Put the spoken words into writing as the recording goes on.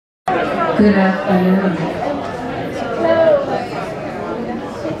Good afternoon.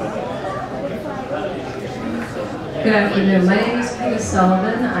 Good afternoon. My name is Quita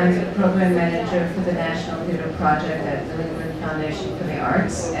Sullivan. I'm the program manager for the National Theater Project at the Mellon Foundation for the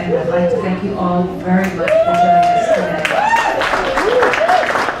Arts, and I'd like to thank you all very much for joining us today.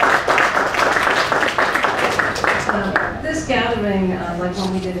 This gathering, like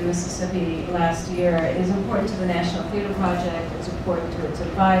one we did in Mississippi last year, is important to the National Theater Project. It's important to its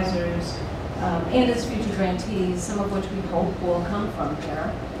advisors and its future grantees, some of which we hope will come from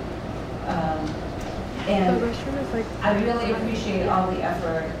here. And I really appreciate all the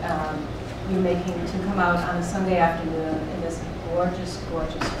effort you're making to come out on a Sunday afternoon in this gorgeous,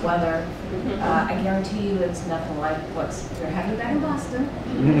 gorgeous weather. I guarantee you it's nothing like what you're having back in Boston.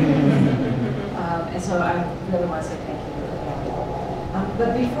 And so I really want to say thank you.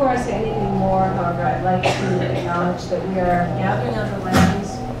 But before I say anything more, however, I'd like to acknowledge that we are gathering on the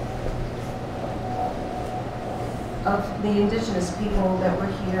lands of the indigenous people that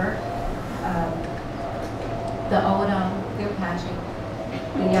were here. The Owadam, the Apache,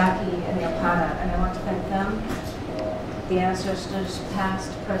 the Yaqui, and the Apata, and I want to thank them, the ancestors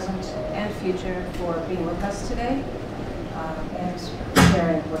past, present, and future for being with us today and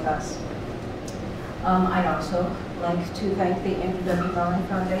sharing with us. I'd also like to thank the Mellon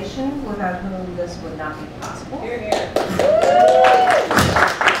Foundation, without whom this would not be possible. Here, here.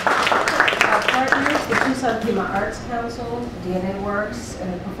 Our partners, the Tucson Pima Arts Council, DNAWORKS,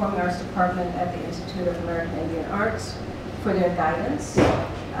 and the Performing Arts Department at the Institute of American Indian Arts for their guidance.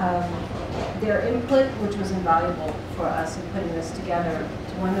 Their input, which was invaluable for us in putting this together.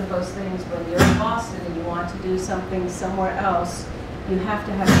 It's one of those things when you're in Boston and you want to do something somewhere else, you have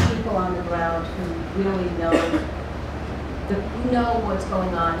to have people on the ground who really know what's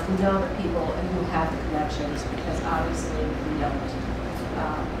going on, who know the people, and who have the connections, because obviously we don't.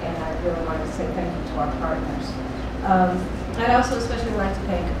 And I really want to say thank you to our partners. I'd also especially like to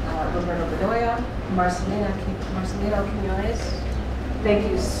thank Roberto Bedoya, Marcelino Quinones. Thank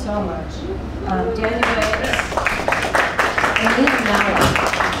you so much. Daniel Reyes, and Nina Malik.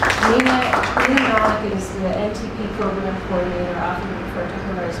 Nina Malik is the NTP program coordinator. I often refer to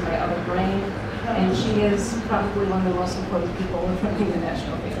her as my other brain. And she is probably one of the most important people running the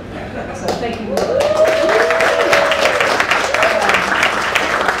National Theater. So thank you.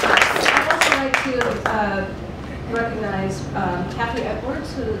 I'd also like to recognize Kathy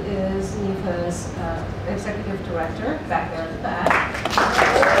Edwards, who is NEFA's executive director, back there in the back.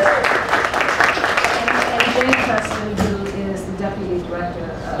 And Jane Preston, who is the deputy director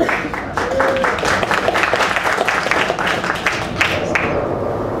of NEFA.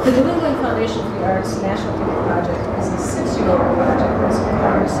 The New England Foundation for the Arts National Theater Project is a 6-year-old project that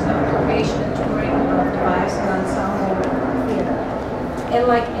supports creation and touring of devised and ensemble theater. And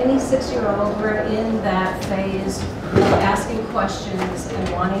like any 6-year-old, we're in that phase of asking questions and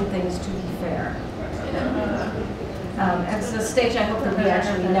wanting things to be fair. It's a stage I hope that we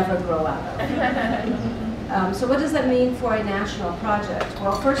actually never grow out of. So what does that mean for a national project?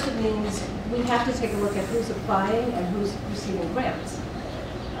 Well, first it means we have to take a look at who's applying and who's receiving grants.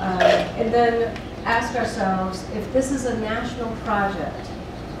 And then ask ourselves, if this is a national project,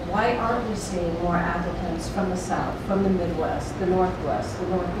 why aren't we seeing more applicants from the South, from the Midwest, the Northwest, the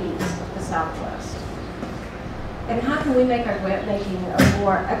Northeast, the Southwest? And how can we make our grant making a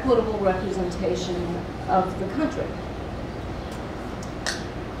more equitable representation of the country?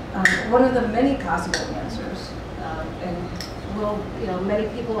 One of the many possible answers, many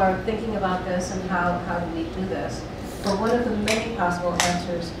people are thinking about this and how do we do this? But one of the many possible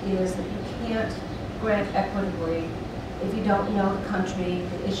answers is that you can't grant equitably if you don't know the country,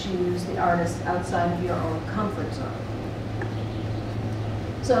 the issues, the artists outside of your own comfort zone.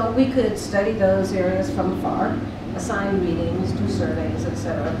 So we could study those areas from afar, assign readings, do surveys,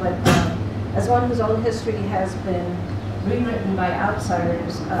 etc. But as one whose own history has been rewritten by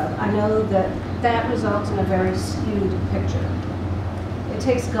outsiders, I know that that results in a very skewed picture. It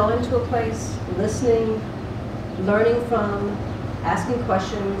takes going to a place, listening, learning from, asking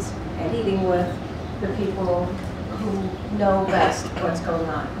questions, and eating with the people who know best what's going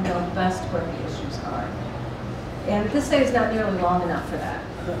on, who know best where the issues are. And this day is not nearly long enough for that,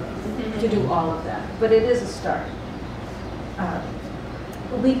 to do all of that, but it is a start.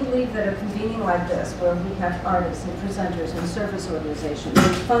 We believe that a convening like this, where we have artists and presenters and service organizations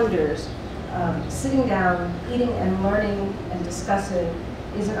and funders sitting down, eating and learning and discussing,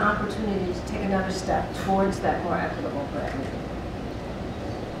 is an opportunity to take another step towards that more equitable grant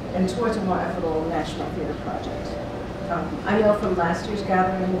and towards a more equitable national theater project. I know from last year's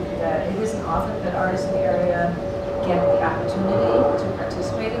gathering that it isn't often that artists in the area get the opportunity to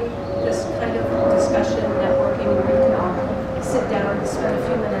participate in this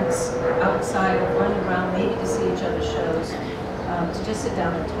just sit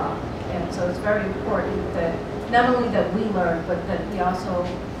down and talk. And so it's very important that not only that we learn, but that we also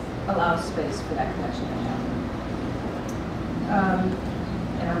allow space for that connection to happen.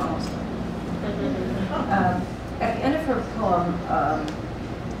 And I'm almost done. At the end of her poem,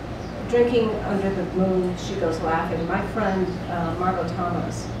 Drinking Under the Moon, She Goes Laughing, my friend Margot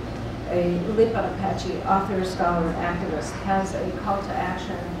Thomas, a Lipan Apache author, scholar, and activist, has a call to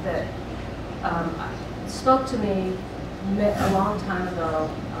action that spoke to me a long time ago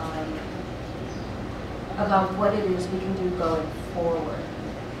about what it is we can do going forward.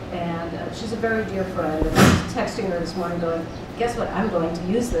 And she's a very dear friend, and I was texting her this morning going, guess what, I'm going to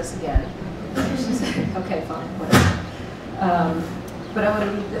use this again. She said, okay, fine, whatever. But I want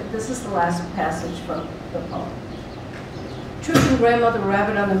to read, this is the last passage from the poem. Truth and grandmother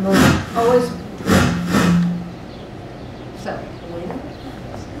rabbit on the moon,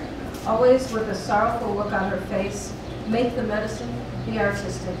 always with a sorrowful look on her face, make the medicine, be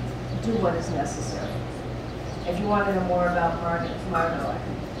artistic, do what is necessary. If you want to know more about Margot, I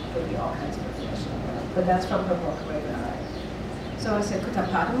can give you all kinds of information on that. But that's from her book, Raven Eye. So I said,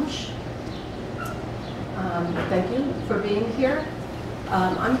 Kutapadmush. Thank you for being here.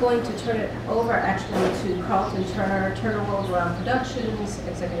 I'm going to turn it over actually to Carlton Turner, Turner World Around Productions,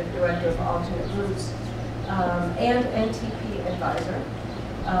 Executive Director of Alternate Roots, and NTP Advisor,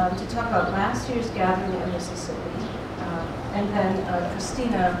 to talk about last year's gathering in Mississippi. And then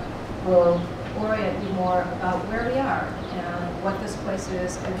Christina will orient you more about where we are and what this place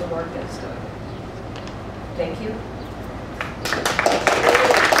is and the work that's done. Thank you.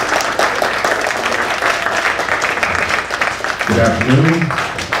 Good afternoon.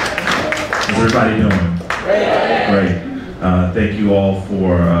 How's everybody doing? Great. Thank you all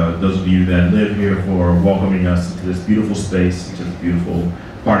for those of you that live here for welcoming us into this beautiful space, into this beautiful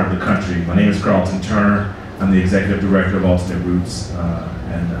part of the country. My name is Carlton Turner. I'm the Executive Director of Alternate Roots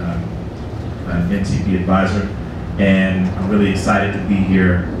and an NTP Advisor. And I'm really excited to be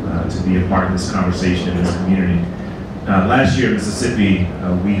here to be a part of this conversation in this community. Last year in Mississippi,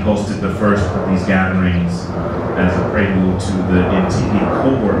 we hosted the first of these gatherings as a prelude to the NTP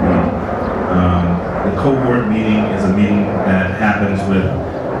cohort meeting. The cohort meeting is a meeting that happens with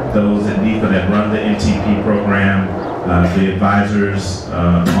those at NEFA that run the NTP program, the advisors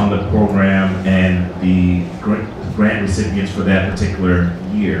on the program, and the grant recipients for that particular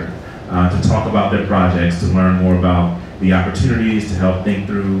year to talk about their projects, to learn more about the opportunities, to help think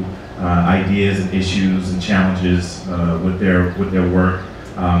through ideas and issues and challenges with their work.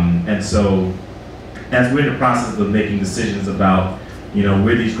 And so as we're in the process of making decisions about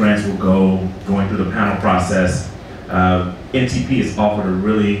where these grants will go, going through the panel process, NTP has offered a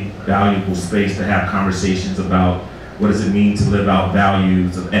really valuable space to have conversations about what does it mean to live out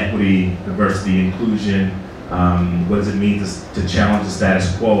values of equity, diversity, inclusion, what does it mean to challenge the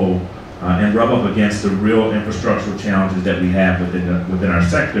status quo, and rub up against the real infrastructural challenges that we have within our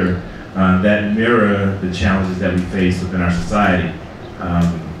sector that mirror the challenges that we face within our society.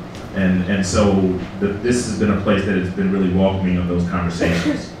 And so this has been a place that has been really welcoming of those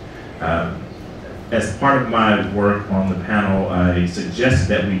conversations. As part of my work on the panel, I suggested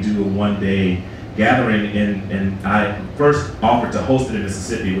that we do a one-day gathering, and I first offered to host it in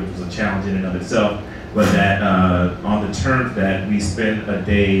Mississippi, which was a challenge in and of itself, but that on the terms that we spend a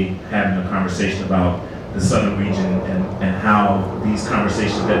day having a conversation about the southern region and how these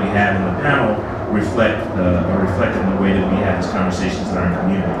conversations that we have in the panel are reflected in the way that we have these conversations in our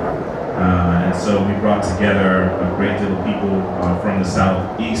community. And so we brought together a great deal of people from the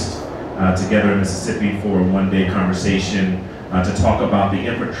Southeast together in Mississippi for a one-day conversation to talk about the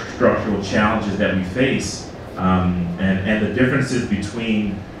infrastructural challenges that we face and the differences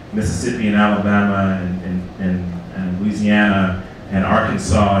between Mississippi and Alabama and Louisiana and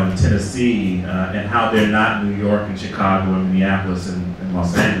Arkansas and Tennessee, and how they're not New York and Chicago and Minneapolis and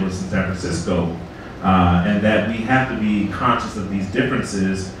Los Angeles and San Francisco, and that we have to be conscious of these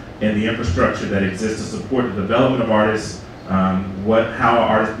differences in the infrastructure that exists to support the development of artists, how are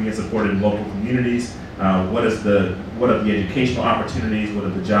artists being supported in local communities, what are the educational opportunities, what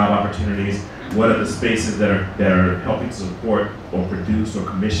are the job opportunities, what are the spaces that are helping to support or produce or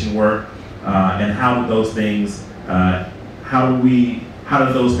commission work, and how do those things how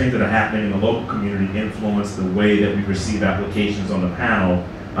do those things that are happening in the local community influence the way that we receive applications on the panel,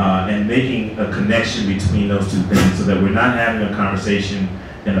 and making a connection between those two things so that we're not having a conversation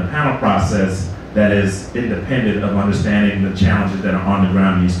in the panel process that is independent of understanding the challenges that are on the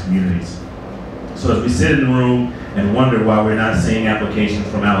ground in these communities. So as we sit in the room and wonder why we're not seeing applications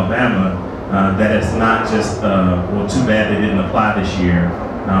from Alabama, that it's not just, well, too bad they didn't apply this year,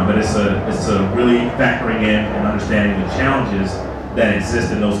 but it's a really factoring in and understanding the challenges that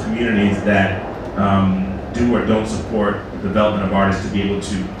exist in those communities that do or don't support the development of artists to be able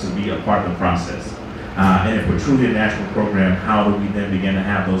to be a part of the process. And if we're truly a national program, how do we then begin to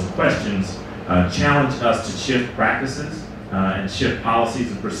have those questions challenge us to shift practices and shift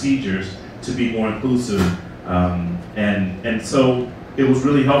policies and procedures to be more inclusive? And so it was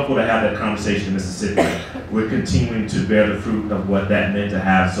really helpful to have that conversation in Mississippi. We're continuing to bear the fruit of what that meant to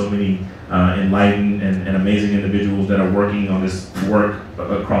have so many enlightened and amazing individuals that are working on this work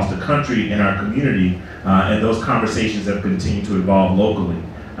across the country in our community, and those conversations have continued to evolve locally.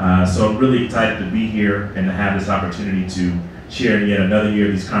 So I'm really excited to be here and to have this opportunity to share in yet another year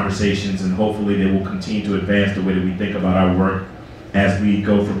of these conversations, and hopefully they will continue to advance the way that we think about our work as we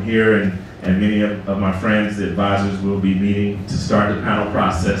go from here. And many of my friends, the advisors, will be meeting to start the panel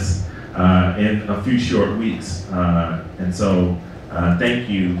process in a few short weeks. And so thank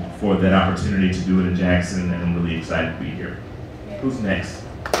you for that opportunity to do it in Jackson, and I'm really excited to be here. Who's next?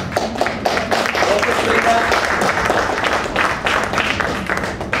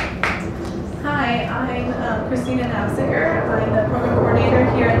 Hi, I'm Christina Navziger. I'm the program coordinator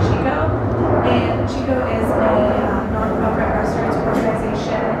here at Xico. And Xico is a nonprofit arts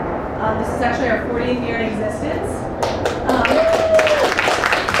organization. This is actually our 40th year in existence.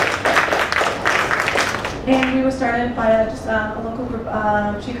 And we were started by just a local group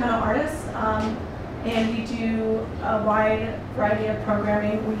of Chicano artists. And we do a wide variety of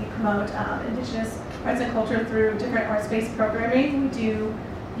programming. We promote indigenous arts and culture through different arts-based programming. We do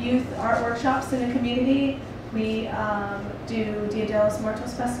youth art workshops in the community. We do Dia de los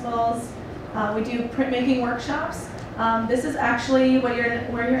Muertos festivals. We do printmaking workshops. This is actually where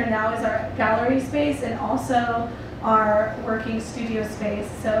you're in now is our gallery space and also our working studio space.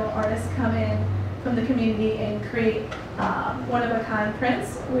 So artists come in from the community and create one-of-a-kind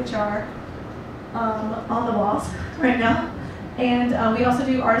prints, which are on the walls right now. And we also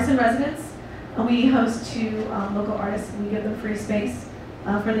do artists in residence. We host 2 local artists, and we give them free space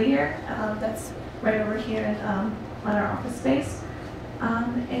for the year. That's right over here in, on our office space.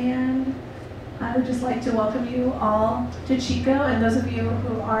 And I would just like to welcome you all to Xico, and those of you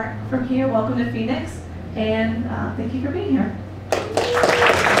who aren't from here, welcome to Phoenix, and thank you for being here.